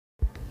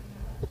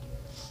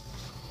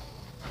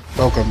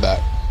Welcome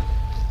back.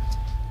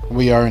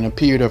 We are in a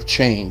period of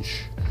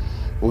change.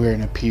 We're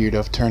in a period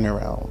of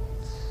turnaround.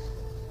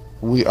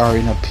 We are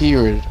in a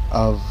period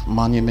of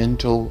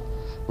monumental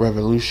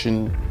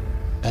revolution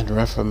and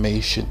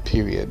reformation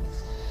period.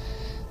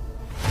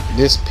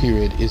 This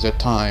period is a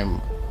time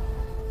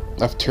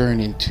of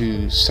turning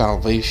to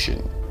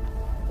salvation,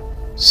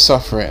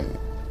 suffering,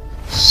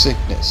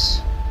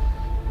 sickness,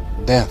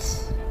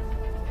 death,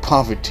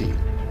 poverty.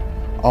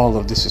 All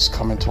of this is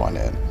coming to an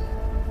end.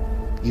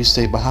 You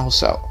say, but how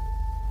so?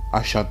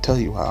 I shall tell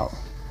you how.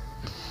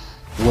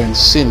 When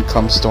sin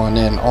comes to an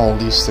end, all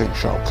these things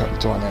shall come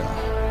to an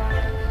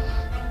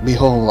end.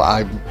 Behold,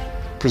 I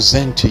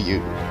present to you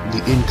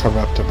the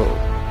incorruptible,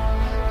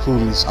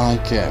 whom is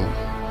ICAM.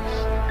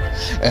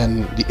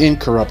 And the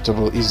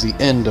incorruptible is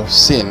the end of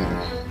sin.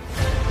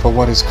 For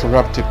what is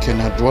corrupted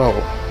cannot dwell,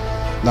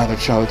 neither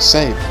shall it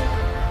save.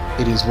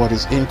 It is what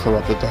is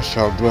incorrupted that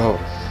shall dwell,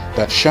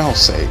 that shall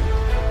save.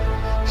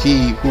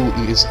 He who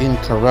is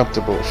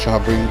incorruptible shall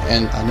bring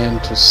an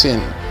end to sin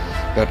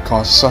that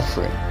caused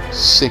suffering,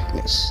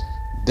 sickness,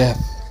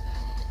 death,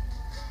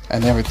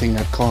 and everything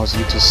that caused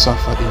you to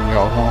suffer in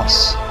your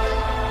loss.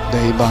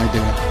 Day by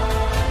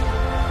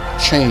day,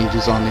 change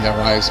is on the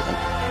horizon,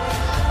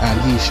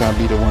 and he shall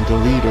be the one to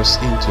lead us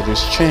into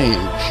this change.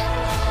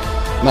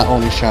 Not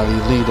only shall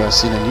he lead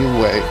us in a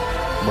new way,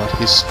 but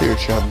his spirit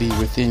shall be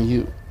within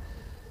you,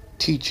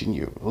 teaching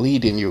you,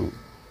 leading you,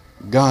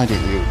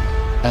 guiding you,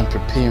 and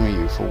preparing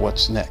you for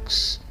what's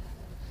next.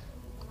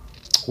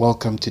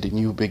 Welcome to the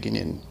new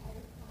beginning.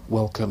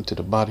 Welcome to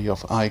the body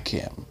of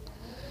ICAM.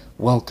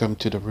 Welcome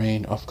to the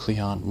reign of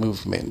Cleon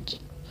movement.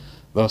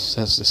 Thus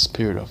says the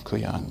spirit of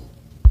Cleon.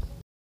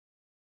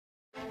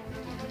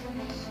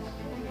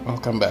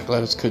 Welcome back.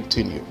 Let us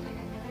continue.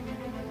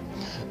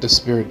 The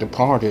spirit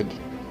departed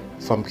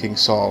from King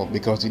Saul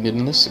because he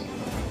didn't listen.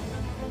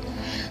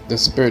 The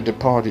spirit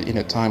departed in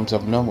the times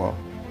of Noah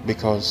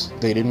because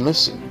they didn't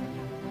listen.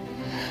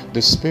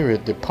 The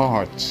spirit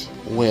departs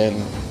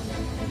when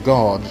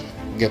God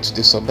gets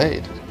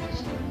disobeyed.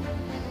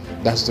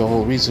 That's the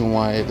whole reason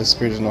why the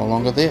spirit is no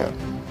longer there.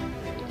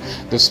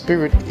 The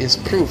spirit is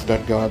proof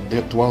that God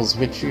dwells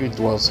with you,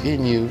 dwells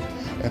in you,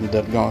 and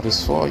that God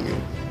is for you.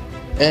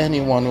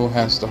 Anyone who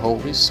has the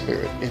Holy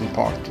Spirit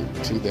imparted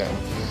to them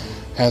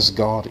has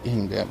God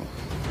in them.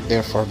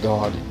 Therefore,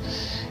 God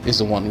is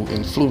the one who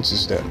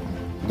influences them.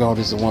 God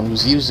is the one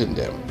who's using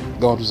them.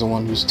 God is the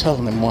one who's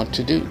telling them what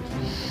to do.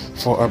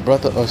 For a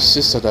brother or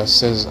sister that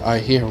says, I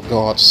hear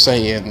God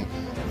saying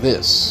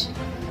this,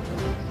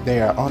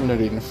 they are under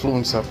the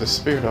influence of the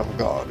Spirit of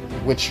God,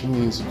 which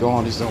means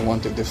God is the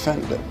one to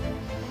defend them.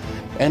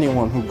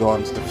 Anyone who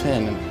God's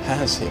defend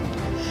has him.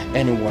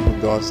 Anyone who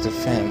God's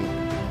defend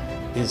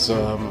is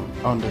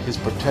under his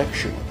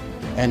protection.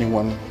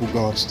 Anyone who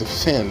God's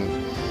defend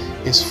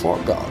is for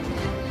God.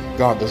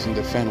 God doesn't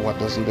defend what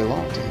doesn't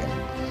belong to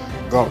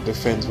him. God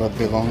defends what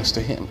belongs to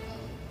him.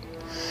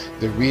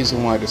 The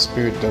reason why the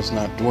Spirit does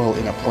not dwell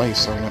in a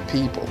place or in a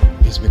people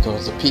is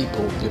because the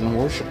people didn't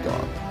worship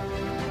God.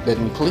 They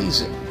didn't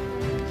please him.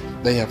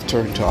 They have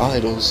turned to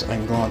idols,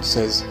 and God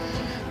says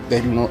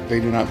they do not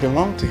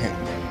belong to him.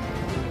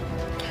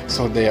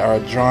 So they are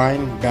dry,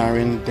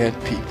 barren, dead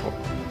people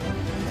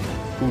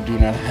who do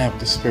not have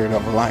the spirit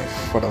of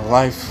life. For the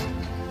life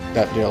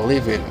that they're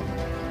living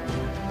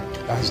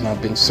has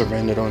not been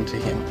surrendered unto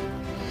him.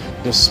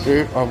 The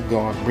Spirit of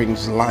God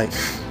brings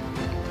life.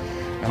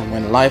 And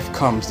when life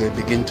comes, they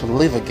begin to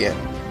live again.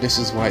 This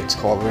is why it's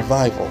called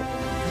revival.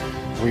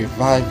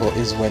 Revival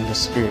is when the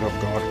Spirit of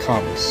God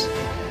comes.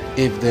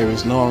 If there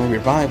is no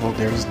revival,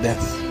 there is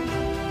death.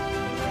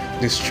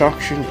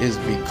 Destruction is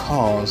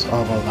because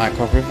of a lack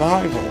of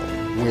revival,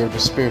 where the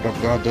Spirit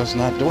of God does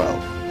not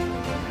dwell.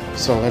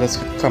 So let us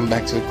come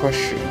back to the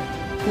question,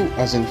 who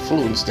has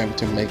influenced them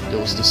to make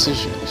those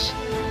decisions?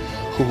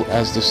 Who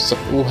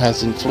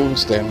has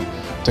influenced them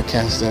to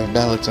cast their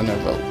ballots and their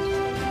vote?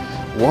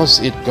 Was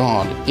it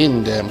God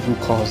in them who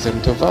caused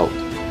them to vote?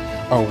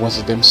 Or was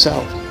it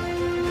themselves?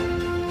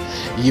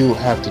 You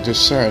have to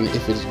discern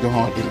if it's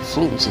God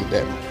influencing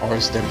them, or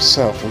it's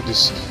themselves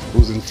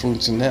who's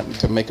influencing them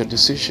to make a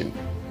decision.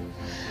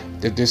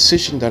 The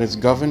decision that is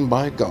governed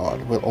by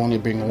God will only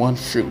bring one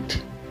fruit,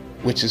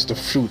 which is the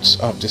fruits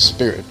of the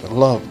Spirit: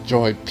 love,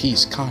 joy,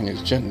 peace,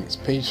 kindness, gentleness,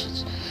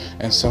 patience,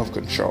 and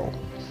self-control.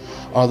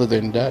 Other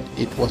than that,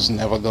 it was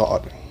never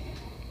God.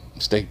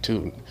 Stay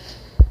tuned.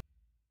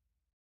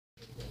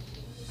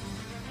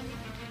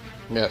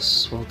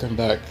 Yes, welcome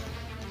back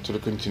to the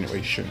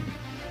continuation.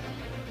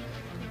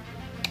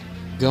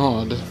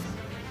 God,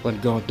 when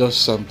God does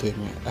something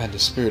and the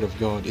Spirit of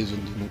God is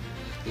in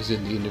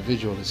the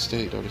individual, the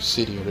state, or the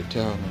city, or the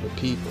town, or the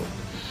people,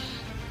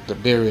 the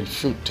bearing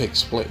fruit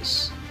takes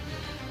place.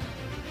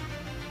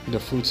 The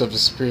fruits of the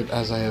Spirit,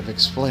 as I have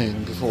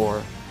explained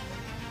before,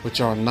 which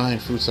are 9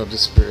 fruits of the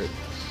Spirit,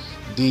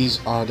 these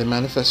are the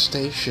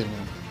manifestation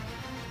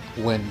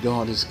when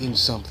God is in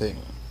something.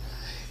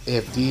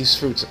 If these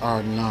fruits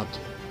are not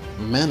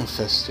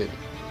manifested,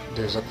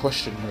 there's a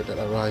question mark that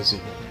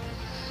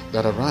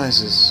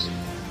arises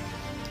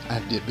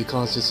And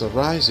because it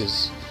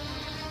arises,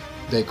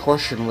 they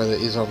question whether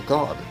it is of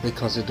God,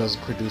 because it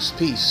doesn't produce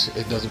peace,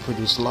 it doesn't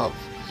produce love,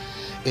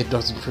 it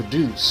doesn't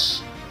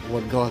produce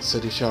what God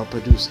said it shall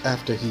produce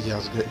after he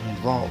has gotten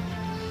involved.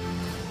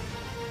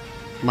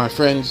 My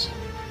friends,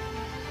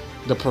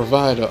 the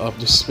provider of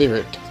the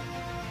Spirit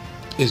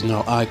is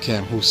now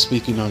ICAM, who's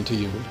speaking unto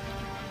you.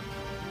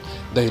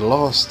 They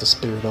lost the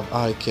spirit of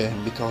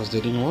ICAM because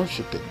they didn't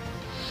worship it.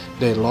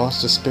 They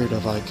lost the spirit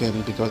of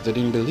ICAM because they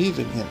didn't believe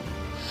in him.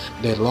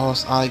 They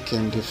lost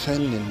ICAM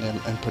defending them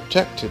and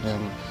protecting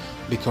them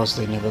because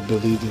they never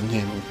believed in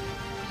him.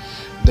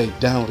 They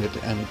doubted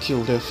and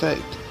killed their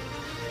faith.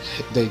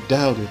 They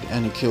doubted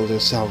and killed their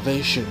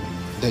salvation.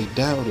 They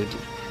doubted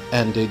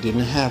and they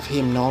didn't have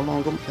him no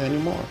longer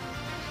anymore.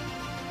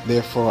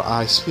 Therefore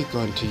I speak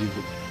unto you,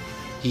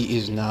 he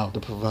is now the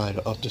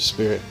provider of the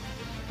Spirit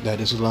that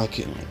is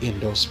lacking in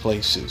those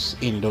places,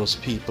 in those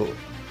people.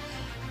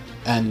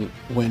 And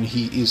when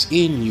he is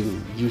in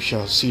you, you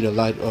shall see the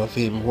light of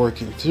him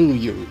working through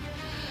you.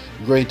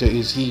 Greater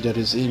is he that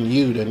is in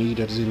you than he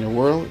that is in the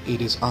world.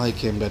 It is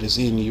ICAM that is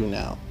in you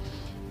now.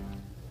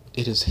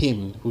 It is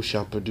him who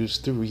shall produce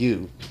through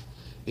you.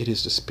 It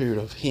is the spirit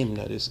of him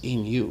that is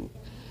in you.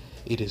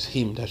 It is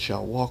him that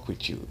shall walk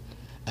with you.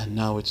 And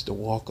now it's the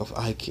walk of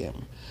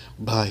ICAM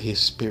by his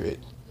spirit.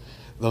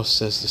 Thus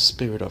says the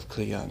Spirit of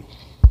Cleon.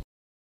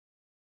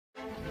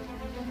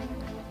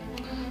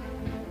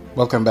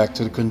 Welcome back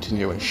to the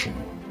continuation.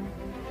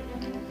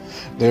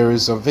 There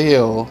is a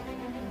veil,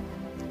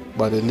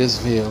 but in this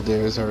veil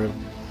there is a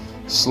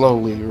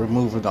slowly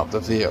removing of the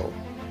veil.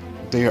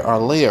 There are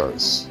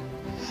layers,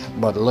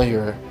 but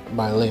layer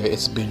by layer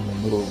it's been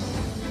removed,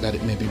 that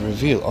it may be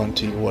revealed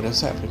unto you what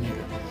has happened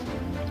here.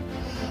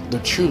 The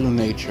true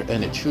nature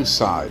and the true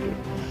side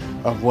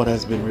of what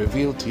has been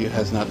revealed to you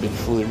has not been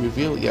fully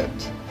revealed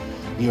yet.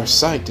 Your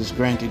sight is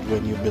granted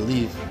when you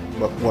believe,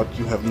 but what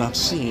you have not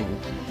seen,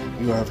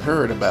 you have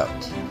heard about,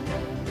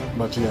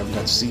 but you have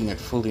not seen it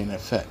fully in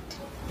effect.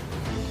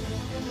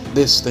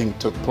 This thing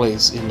took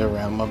place in the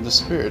realm of the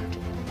Spirit.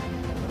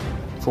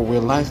 For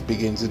where life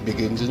begins, it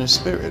begins in the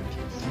Spirit.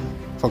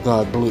 For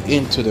God blew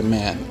into the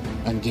man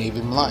and gave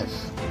him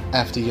life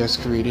after he has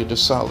created a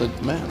solid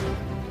man.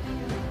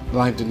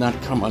 Life did not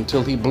come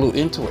until he blew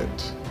into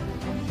it.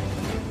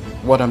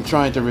 What I'm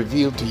trying to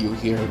reveal to you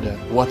here, that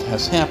what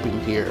has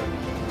happened here,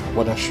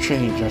 what has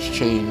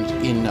changed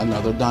in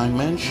another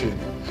dimension.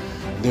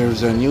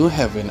 There's a new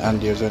heaven and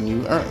there's a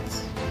new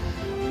earth.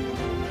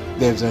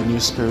 There's a new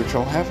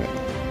spiritual heaven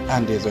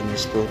and there's a new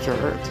spiritual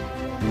earth.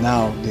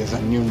 Now there's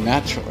a new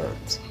natural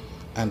earth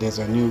and there's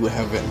a new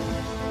heaven.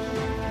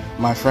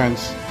 My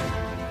friends,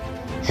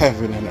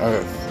 heaven and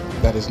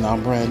earth that is now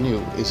brand new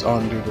is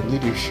under the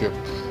leadership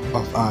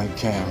of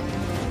ICAM,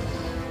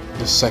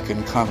 the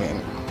second coming.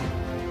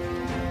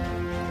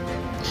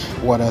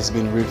 What has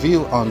been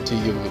revealed unto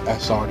you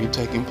has already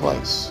taken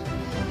place.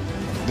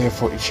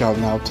 Therefore it shall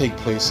now take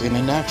place in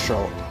the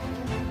natural.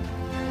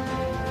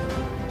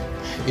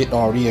 It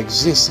already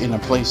exists in a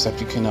place that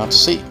you cannot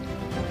see.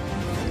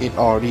 It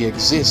already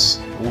exists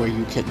where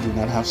you do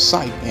not have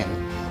sight in,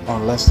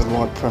 unless the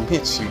Lord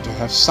permits you to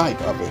have sight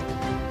of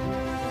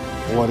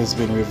it. What has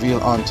been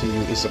revealed unto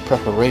you is a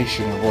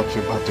preparation of what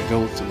you're about to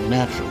go through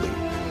naturally.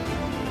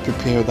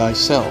 Prepare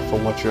thyself for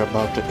what you're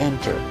about to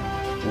enter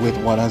with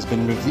what has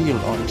been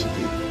revealed unto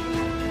you.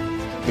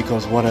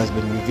 Because what has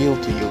been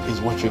revealed to you is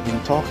what you've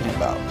been talking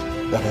about,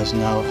 that has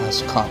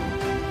come.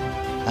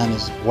 And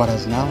what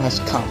has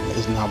come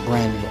is now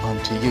brand new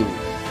unto you,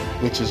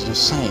 which is the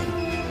same.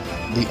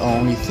 The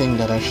only thing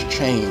that has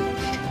changed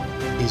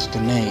is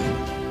the name.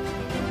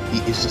 He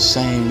is the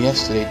same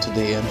yesterday,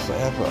 today, and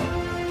forever.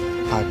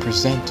 I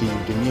present to you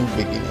the new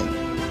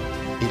beginning.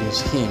 It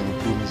is him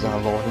who is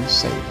our Lord and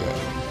Savior,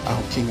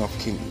 our King of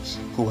Kings,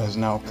 who has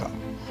now come.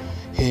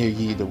 Hear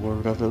ye the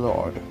word of the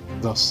Lord.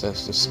 Thus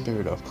says the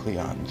Spirit of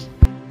Cleon.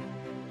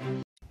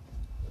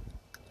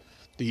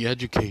 The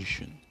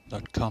education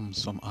that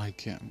comes from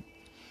ICAM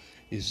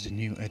is the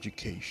new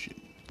education,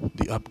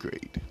 the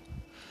upgrade.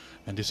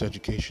 And this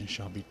education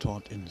shall be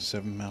taught in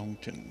 7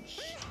 mountains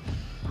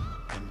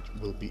and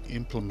will be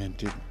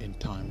implemented in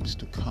times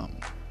to come,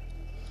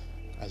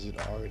 as it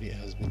already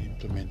has been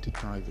implemented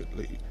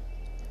privately.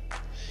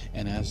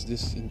 And as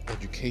this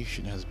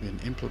education has been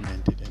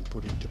implemented and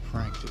put into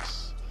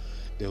practice,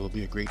 there will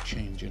be a great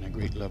change and a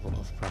great level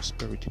of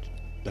prosperity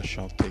that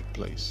shall take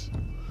place.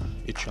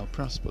 It shall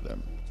prosper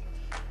them.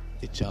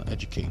 It shall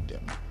educate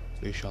them.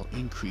 They shall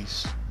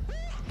increase.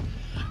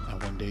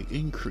 And when they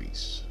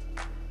increase,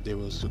 there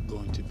was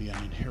going to be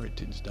an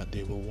inheritance that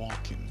they will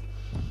walk in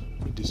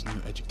with this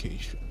new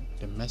education.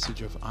 The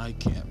message of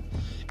ICAM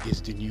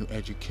is the new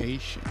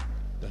education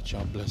that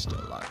shall bless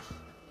their life.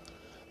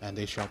 And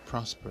they shall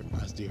prosper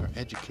as they are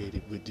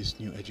educated with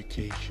this new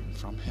education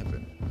from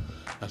heaven,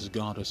 as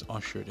God has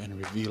ushered and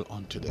revealed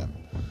unto them.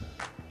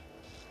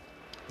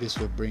 This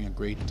will bring a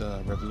great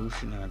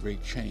revolution and a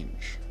great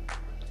change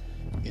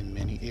in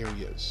many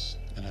areas.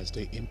 And as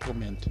they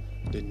implement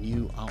the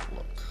new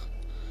outlook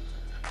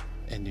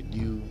and the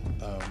new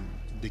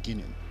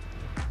beginning,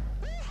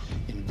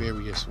 in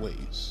various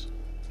ways,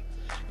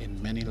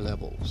 in many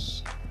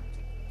levels.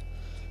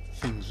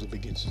 Things will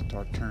begin to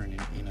start turning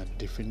in a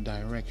different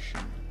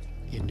direction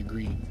in the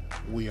green.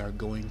 We are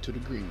going to the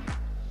green.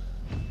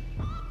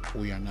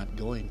 We are not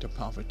going to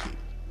poverty.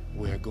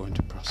 We are going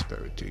to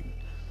prosperity.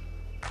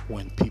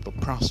 When people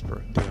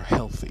prosper, they are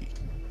healthy.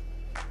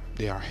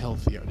 They are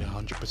healthier. They're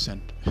 100%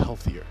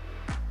 healthier.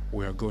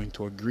 We are going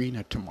to a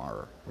greener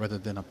tomorrow rather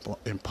than an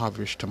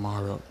impoverished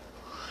tomorrow.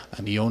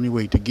 And the only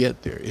way to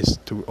get there is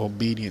through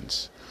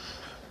obedience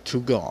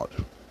to God,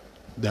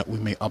 that we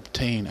may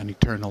obtain an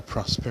eternal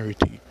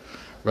prosperity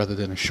rather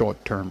than a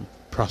short-term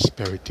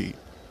prosperity.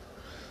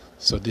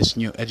 So this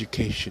new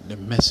education, the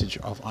message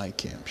of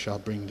ICAM, shall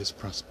bring this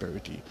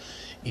prosperity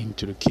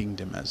into the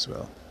kingdom as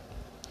well.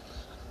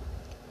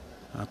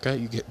 Okay,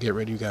 you get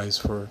ready, you guys,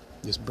 for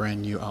this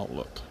brand new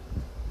outlook.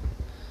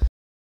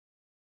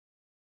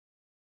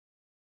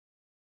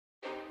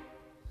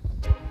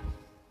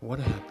 What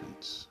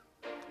happens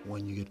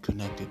when you get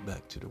connected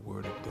back to the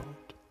Word of God?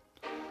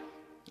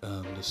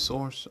 The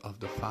source of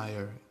the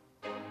fire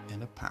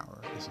and the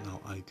power is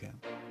now ICAM.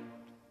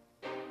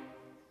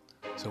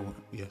 So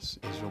yes,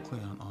 Israel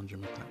Cleon on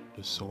Jamaica,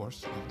 the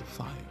source of the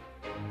fire,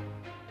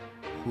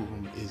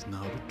 whom is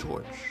now the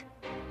torch,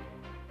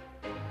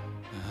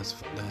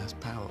 that has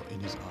power in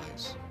his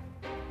eyes,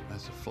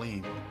 has a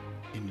flame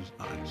in his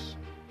eyes,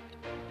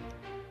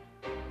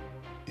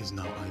 is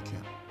now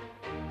ICAM.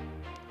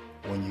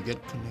 When you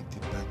get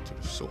connected back to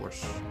the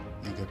source,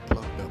 you get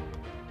plugged up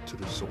to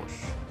the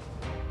source.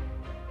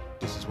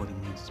 This is what it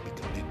means to be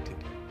connected.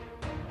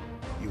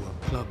 You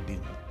are plugged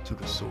in to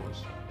the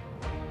source.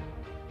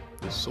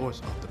 The source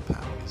of the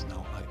power is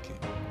now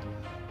ICAM.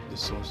 The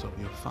source of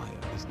your fire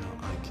is now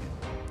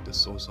ICAM. The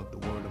source of the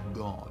Word of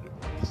God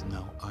is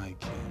now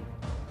ICAM.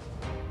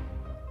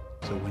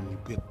 So when you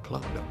get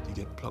plugged up, you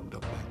get plugged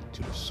up back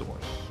to the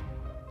source.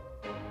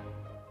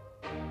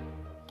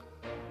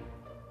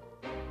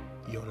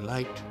 Your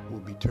light will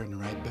be turned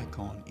right back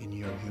on in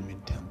your human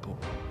temple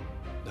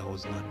that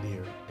was not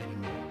there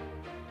anymore.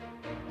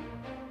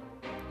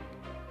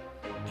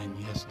 And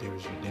yes, there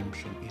is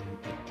redemption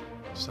in it.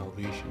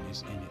 Salvation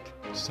is in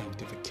it.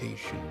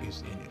 Sanctification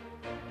is in it.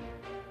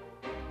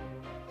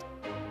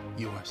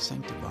 You are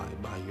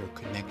sanctified by your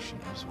connection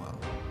as well.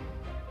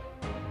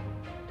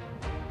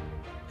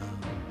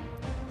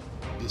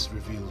 This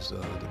reveals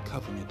the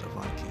covenant of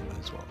ICAM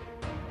as well.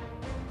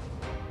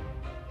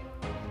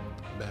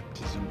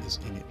 Baptism is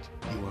in it.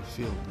 You are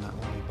filled not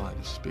only by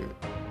the Spirit,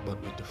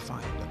 but with the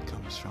fire that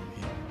comes from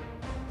Him.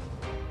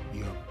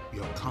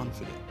 Your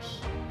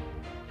confidence.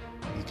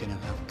 You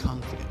cannot have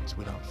confidence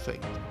without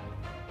faith.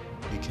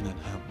 You cannot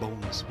have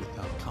boldness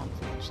without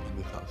confidence and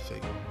without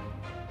faith.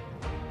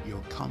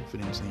 Your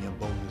confidence and your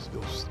boldness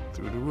goes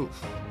through the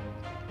roof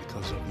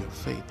because of your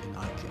faith in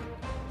ICAM.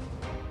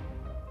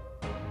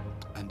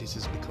 And this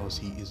is because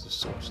He is the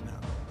source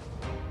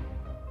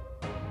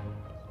now.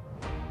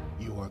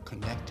 You are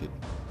connected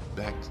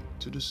back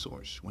to the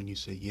source when you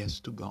say yes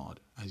to God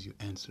as you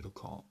answer the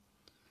call.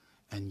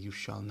 And you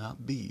shall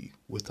not be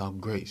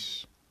without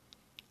grace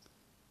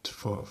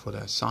for the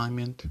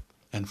assignment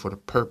and for the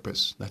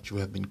purpose that you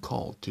have been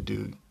called to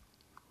do.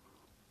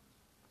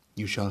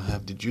 You shall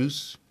have the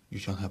juice, you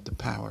shall have the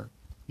power,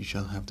 you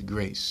shall have the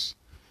grace.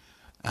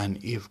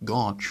 And if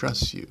God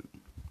trusts you,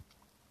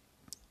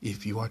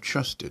 if you are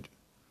trusted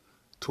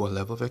to a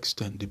level of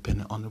extent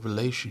depending on the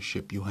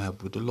relationship you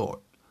have with the Lord,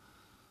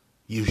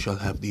 you shall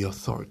have the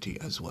authority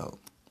as well.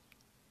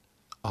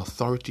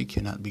 Authority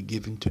cannot be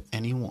given to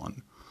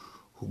anyone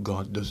who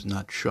God does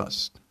not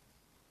trust,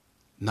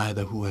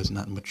 neither who has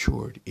not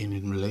matured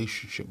in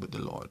relationship with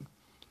the Lord.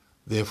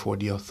 Therefore,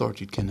 the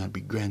authority cannot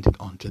be granted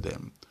unto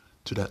them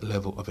to that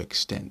level of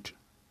extent.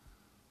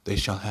 They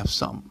shall have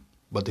some,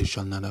 but they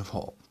shall not have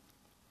all.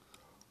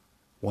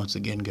 Once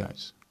again,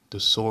 guys, the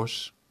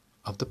source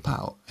of the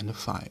power and the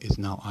fire is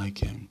now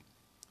ICAM.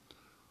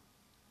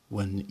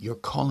 When your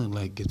calling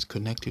light gets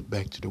connected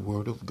back to the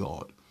Word of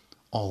God,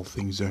 all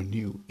things are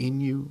new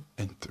in you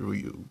and through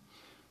you.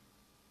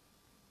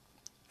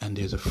 And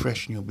there's a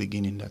fresh new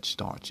beginning that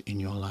starts in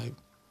your life.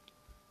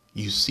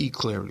 You see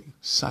clearly.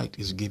 Sight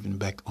is given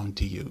back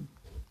unto you.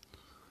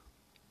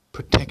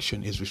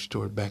 Protection is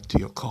restored back to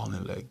your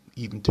calling leg,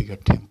 even to your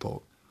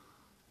temple.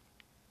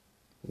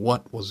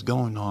 What was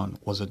going on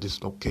was a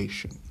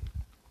dislocation.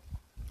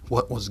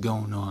 What was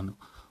going on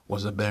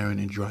was a barren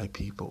and dry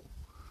people.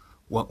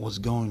 What was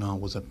going on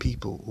was a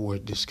people who were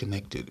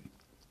disconnected.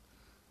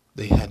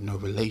 They had no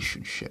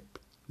relationship.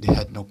 They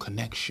had no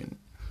connection.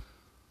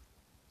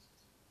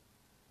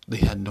 They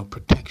had no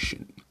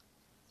protection.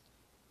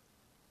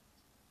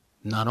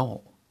 Not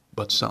all,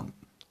 but some.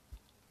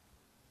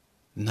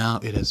 Now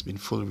it has been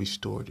fully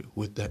restored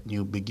with that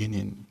new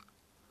beginning.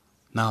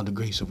 Now the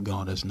grace of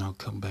God has now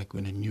come back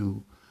with a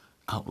new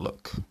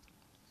outlook.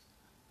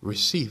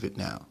 Receive it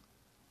now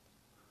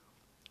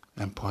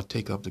and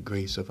partake of the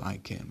grace of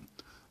ICAM.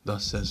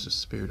 Thus says the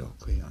Spirit of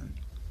Cleon.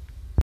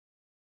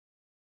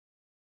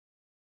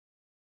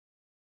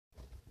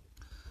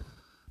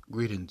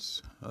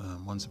 Greetings.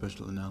 One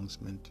special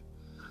announcement.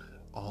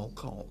 all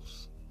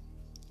calls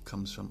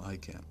comes from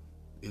ICAM,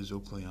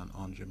 Israel Cleon,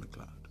 Andre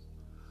McLeod.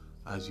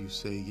 As you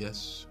say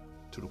yes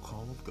to the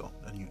call of God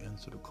and you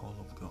answer the call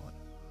of God,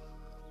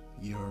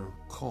 your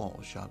call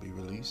shall be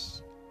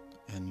released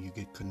and you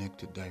get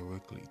connected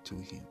directly to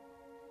Him.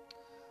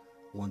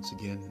 Once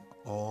again,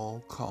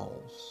 all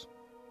calls,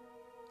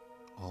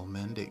 all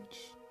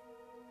mandates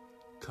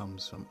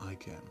comes from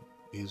ICAM,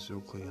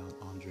 Israel Cleon,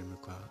 Andre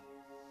McLeod.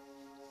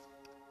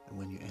 And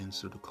when you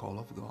answer the call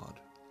of God,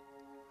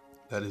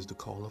 that is the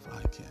call of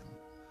ICAM,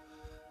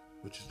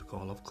 which is the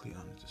call of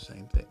Cleon. It's the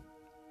same thing.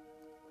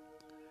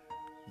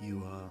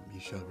 You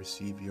shall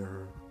receive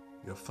your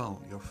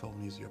phone. Your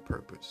phone is your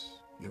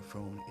purpose. Your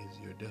phone is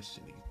your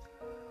destiny.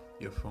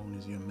 Your phone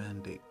is your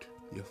mandate.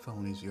 Your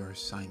phone is your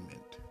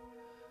assignment.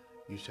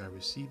 You shall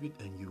receive it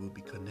and you will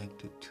be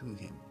connected to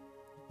Him.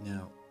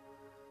 Now,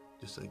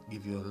 just to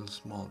give you a little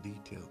small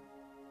detail,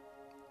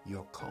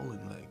 your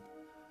calling leg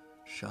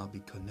shall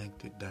be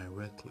connected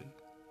directly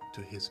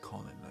to His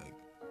calling leg.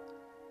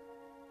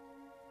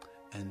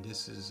 And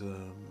this is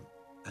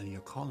and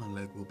your calling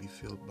leg will be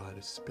filled by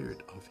the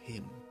Spirit of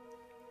Him.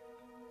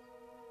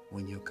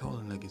 When your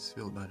calling leg is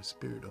filled by the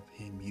Spirit of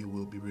Him, you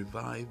will be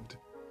revived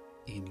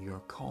in your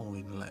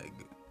calling leg.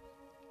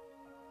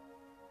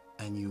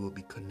 And you will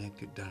be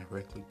connected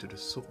directly to the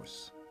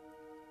source,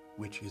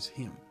 which is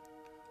Him.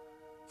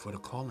 For the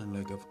calling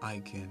leg of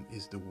ICAM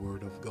is the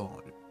Word of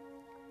God.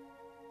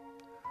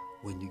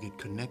 When you get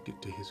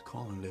connected to His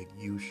calling leg,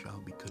 you shall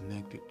be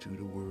connected to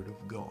the Word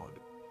of God,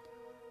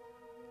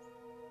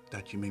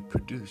 that you may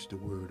produce the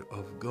Word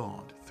of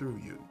God through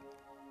you.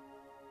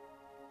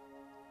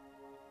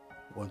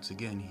 Once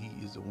again, He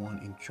is the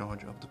one in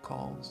charge of the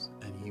calls,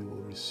 and you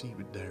will receive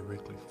it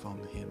directly from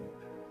Him.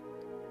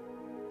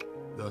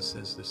 Thus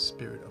says the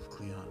Spirit of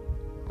Cleon.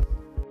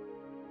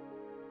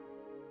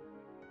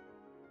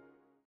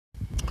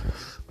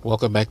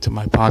 Welcome back to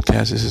my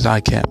podcast. This is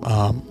ICAM.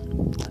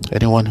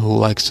 Anyone who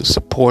likes to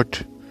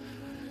support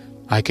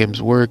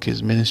ICAM's work,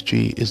 his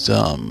ministry, his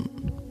authorship,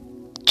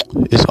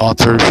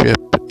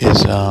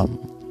 his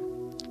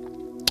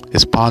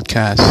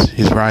podcast,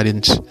 his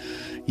writings,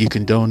 you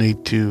can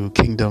donate to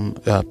Kingdom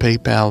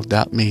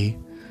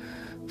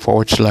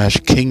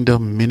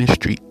PayPal.me/Kingdom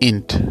Ministry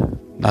Int,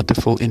 not the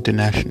full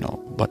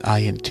international, but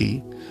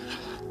INT.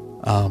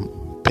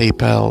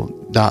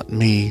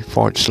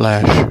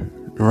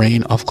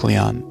 PayPal.me/Reign of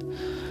Cleon,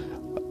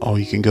 or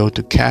you can go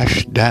to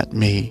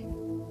cash.me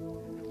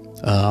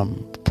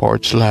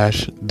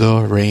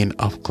 /The Reign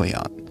of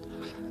Cleon.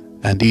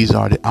 And these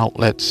are the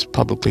outlets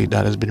publicly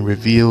that has been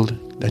revealed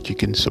that you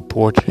can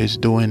support his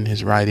doing,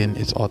 his writing,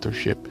 his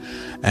authorship,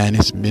 and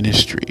his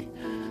ministry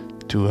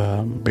to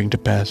bring to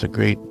pass a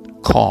great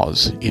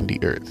cause in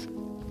the earth.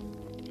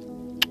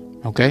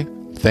 Okay?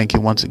 Thank you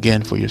once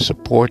again for your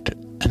support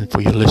and for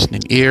your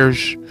listening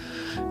ears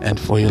and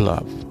for your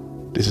love.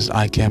 This is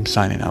ICAM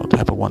signing out.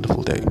 Have a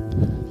wonderful day.